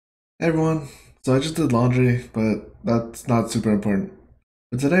Hey everyone, so I just did laundry, but that's not super important.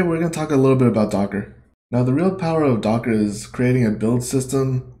 But today we're going to talk a little bit about Docker. Now the real power of Docker is creating a build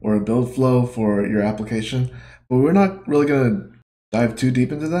system or a build flow for your application, but we're not really going to dive too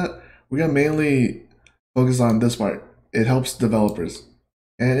deep into that. We're going to mainly focus on this part. It helps developers.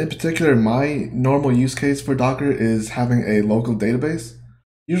 And in particular, my normal use case for Docker is having a local database.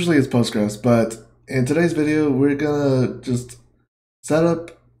 Usually it's Postgres, but in today's video, we're going to just set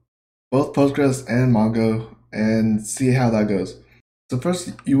up both Postgres and Mongo and see how that goes. So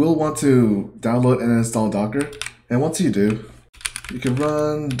first, you will want to download and install Docker. And once you do, you can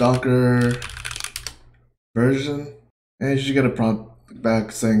run Docker version and you should get a prompt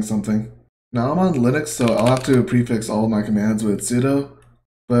back saying something. Now I'm on Linux, so I'll have to prefix all of my commands with sudo,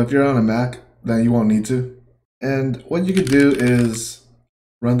 but if you're on a Mac, then you won't need to. And what you could do is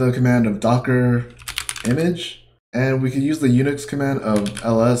run the command of docker image, and we could use the Unix command of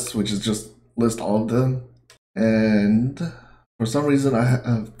ls, which is just list all of them. And for some reason, I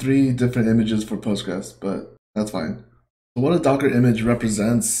have 3 different images for Postgres, but that's fine. So what a Docker image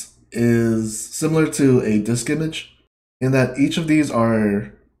represents is similar to a disk image in that each of these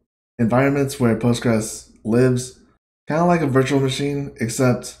are environments where Postgres lives, kind of like a virtual machine,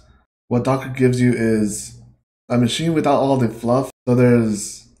 except what Docker gives you is a machine without all the fluff. So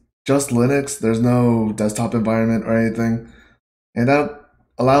there's just Linux, there's no desktop environment or anything, and that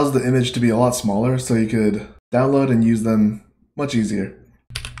allows the image to be a lot smaller so you could download and use them much easier.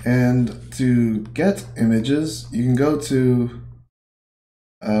 And to get images, you can go to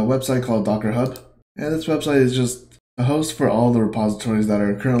a website called Docker Hub, and this website is just a host for all the repositories that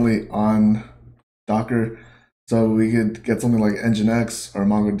are currently on Docker. So we could get something like Nginx or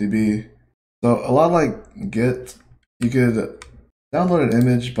MongoDB. So a lot like Git, you could download an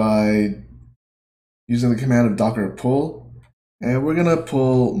image by using the command of docker pull, and we're gonna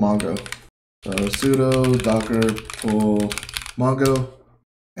pull Mongo. So sudo docker pull Mongo,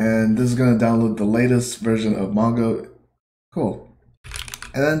 and this is gonna download the latest version of Mongo. Cool.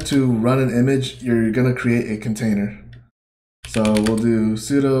 And then to run an image, you're gonna create a container. So we'll do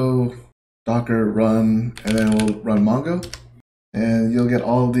sudo docker run, and then we'll run Mongo, and you'll get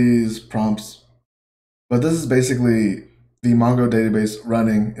all these prompts. But this is basically the Mongo database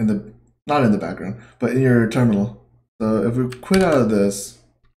running in the, not in the background, but in your terminal. So if we quit out of this,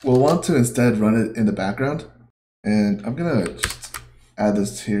 we'll want to instead run it in the background. And I'm gonna just add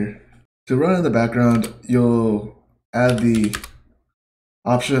this here. To run in the background, you'll add the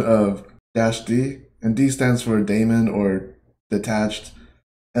option of -d, and D stands for daemon or detached.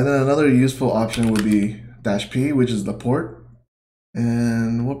 And then another useful option would be -p, which is the port.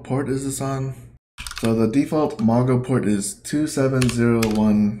 And what port is this on? So the default Mongo port is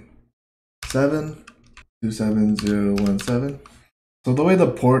 27017, 27017. So the way the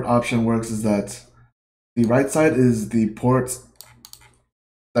port option works is that the right side is the port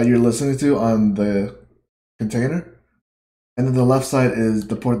that you're listening to on the container, and then the left side is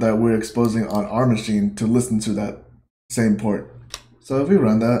the port that we're exposing on our machine to listen to that same port. So if we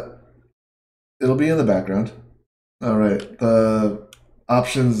run that, it'll be in the background. All right, the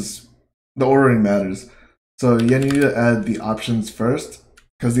options, the ordering matters. So you need to add the options first,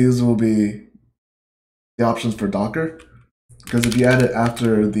 because these will be the options for Docker. Because if you add it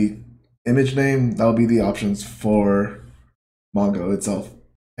after the image name, that'll be the options for Mongo itself.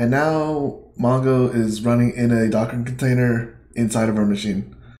 And now Mongo is running in a Docker container inside of our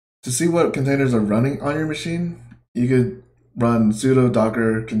machine. To see what containers are running on your machine, you could run sudo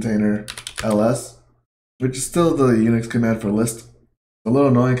docker container ls, which is still the Unix command for list. A little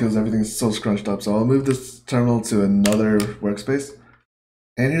annoying because everything's so scrunched up, so I'll move this terminal to another workspace.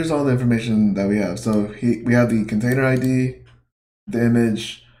 And here's all the information that we have. So we have the container ID, the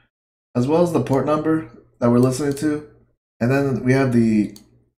image, as well as the port number that we're listening to. And then we have the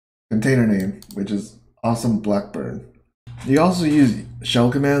container name, which is Awesome Blackburn. You also use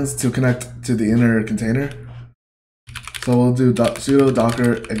shell commands to connect to the inner container. So we'll do sudo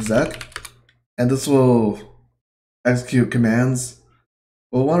docker exec, and this will execute commands.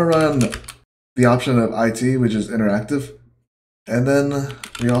 We'll want to run the option of IT, which is interactive. And then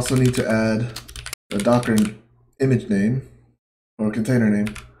we also need to add the Docker image name or container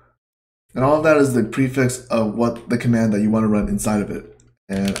name. And all of that is the prefix of what the command that you want to run inside of it.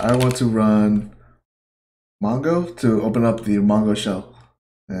 And I want to run Mongo to open up the Mongo shell.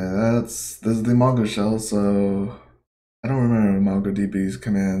 And this is the Mongo shell, so I don't remember MongoDB's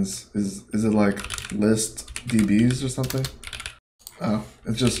commands. Is it like list DBs or something? Oh,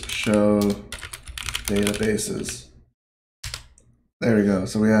 it's just show databases. There we go.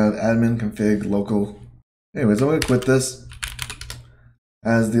 So we have admin config local. Anyways, I'm gonna quit this.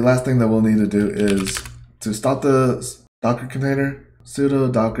 As the last thing that we'll need to do is to stop the Docker container,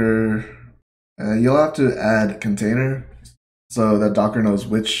 sudo docker, you'll have to add container so that Docker knows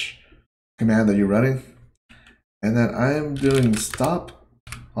which command that you're running. And then I'm doing stop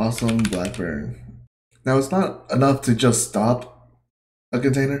awesome BlackBerry. Now it's not enough to just stop a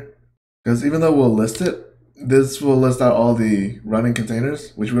container, because even though we'll list it, this will list out all the running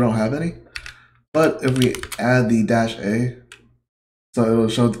containers, which we don't have any. But if we add the -a, so it'll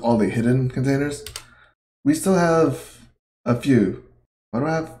show all the hidden containers, we still have a few. Why do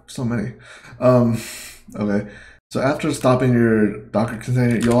I have so many? Okay. So after stopping your Docker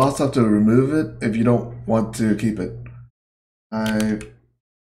container, you'll also have to remove it if you don't want to keep it.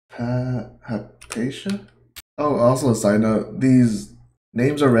 Hypatia? Oh, also a side note, these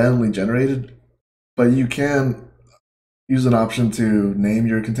names are randomly generated, but you can use an option to name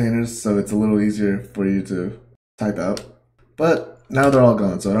your containers so it's a little easier for you to type out. But now they're all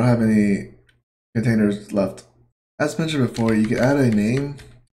gone, so I don't have any containers left. As mentioned before, you can add a name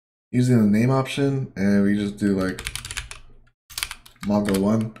using the name option, and we just do like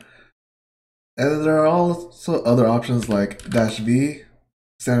mongo1. And there are also other options like -v,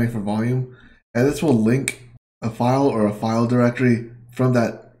 standing for volume, and this will link a file or a file directory from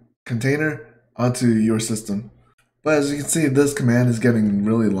that container onto your system. But as you can see, this command is getting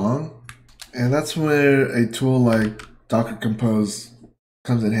really long, and that's where a tool like Docker Compose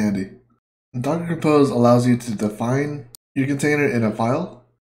comes in handy. Docker Compose allows you to define your container in a file,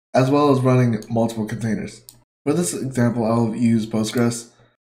 as well as running multiple containers. For this example, I'll use Postgres,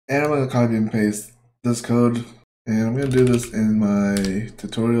 and I'm going to copy and paste this code, and I'm going to do this in my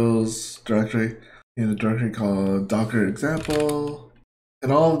tutorials directory, in a directory called Docker example.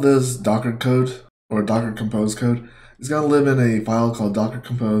 And all of this Docker code, or Docker Compose code, is going to live in a file called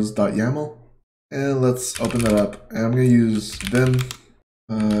dockercompose.yaml. And let's open that up, and I'm going to use vim.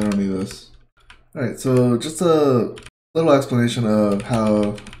 I don't need this. Alright, so just a little explanation of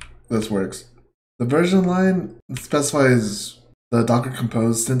how this works. The version line specifies the Docker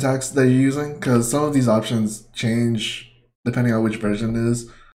Compose syntax that you're using, because some of these options change depending on which version it is.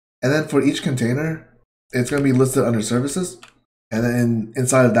 And then for each container, it's going to be listed under services. And then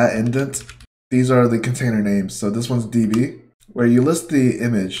inside of that indent, these are the container names. So this one's DB, where you list the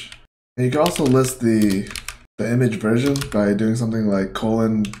image. And you can also list the image version by doing something like :_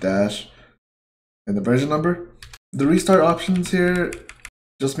 and the version number. The restart options here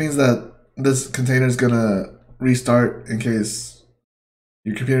just means that this container is gonna restart in case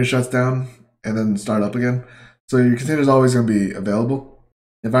your computer shuts down and then start up again. So your container is always gonna be available.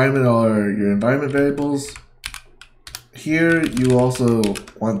 Environment are your environment variables. Here you also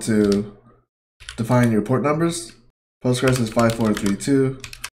want to define your port numbers. Postgres is 5432.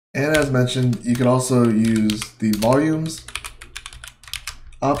 And as mentioned, you can also use the volumes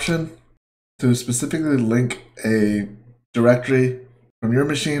option to specifically link a directory from your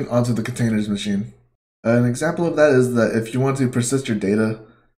machine onto the container's machine. An example of that is that if you want to persist your data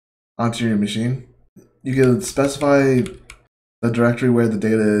onto your machine, you can specify the directory where the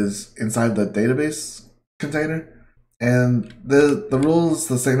data is inside the database container. And the rule is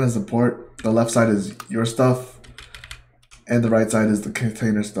the same as the port. The left side is your stuff, and the right side is the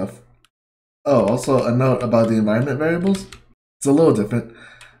container stuff. Oh, also a note about the environment variables. It's a little different.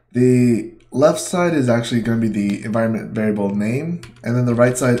 The left side is actually going to be the environment variable name, and then the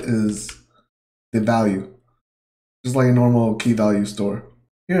right side is the value, just like a normal key value store.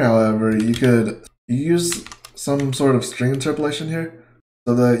 Here, however, you use some sort of string interpolation here,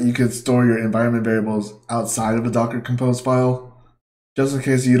 so that you could store your environment variables outside of a Docker Compose file, just in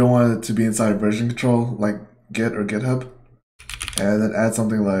case you don't want it to be inside version control, like Git or GitHub. And then add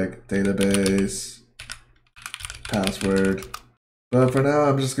something like database, password. But for now,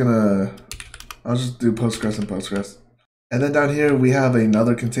 I'll just do Postgres and Postgres. And then down here, we have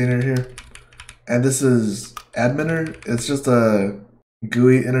another container here. And this is adminer. It's just a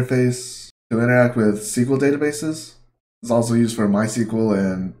GUI interface to interact with SQL databases. It's also used for MySQL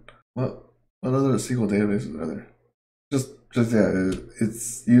and what other SQL databases are there?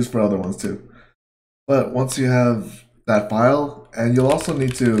 It's used for other ones too. But once you have that file, and you'll also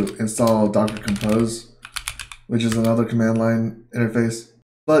need to install Docker Compose, which is another command line interface.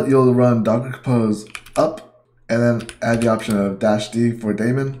 But you'll run Docker Compose up, and then add the option of -d for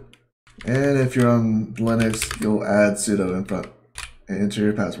daemon. And if you're on Linux, you'll add sudo in front, and enter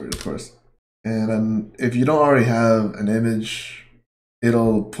your password, of course. And then if you don't already have an image,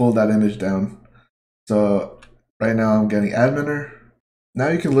 it'll pull that image down. So right now I'm getting adminer. Now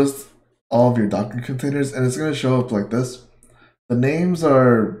you can list all of your Docker containers, and it's going to show up like this. The names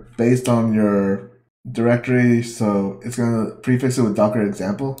are based on your directory, so it's going to prefix it with Docker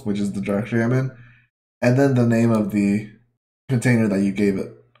example, which is the directory I'm in, and then the name of the container that you gave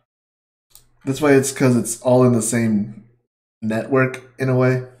it. This way it's because it's all in the same network in a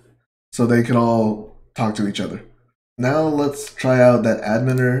way, so they can all talk to each other. Now let's try out that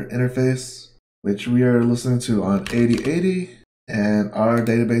adminer interface, which we are listening to on 8080, and our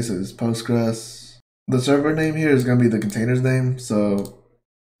database is Postgres. The server name here is going to be the container's name, so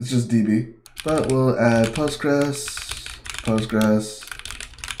it's just DB. But we'll add Postgres, Postgres,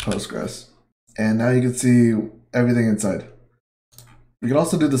 Postgres. And now you can see everything inside. We can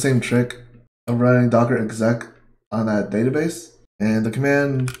also do the same trick of running docker exec on that database. And the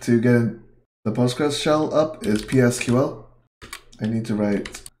command to get the Postgres shell up is psql. I need to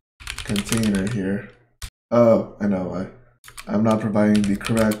write container here. Oh, I know why. I'm not providing the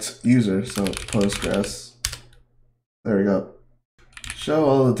correct user, so Postgres. There we go. Show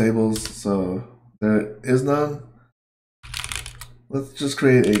all the tables, so there is none. Let's just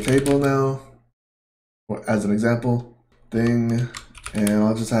create a table now, as an example, thing, and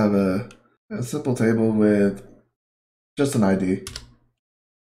I'll just have a simple table with just an ID.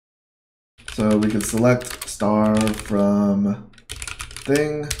 So we can select star from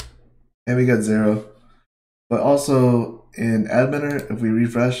thing, and we get 0. But also in adminer, if we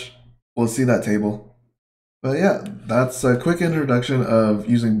refresh, we'll see that table. But yeah, that's a quick introduction of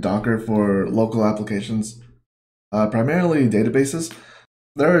using Docker for local applications, primarily databases.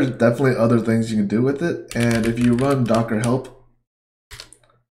 There are definitely other things you can do with it, and if you run docker help,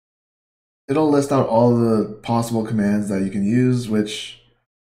 it'll list out all the possible commands that you can use, which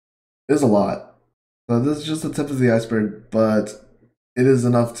is a lot. So this is just the tip of the iceberg, but it is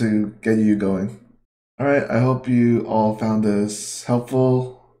enough to get you going. Alright, I hope you all found this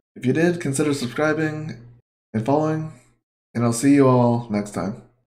helpful. If you did, consider subscribing and following, and I'll see you all next time.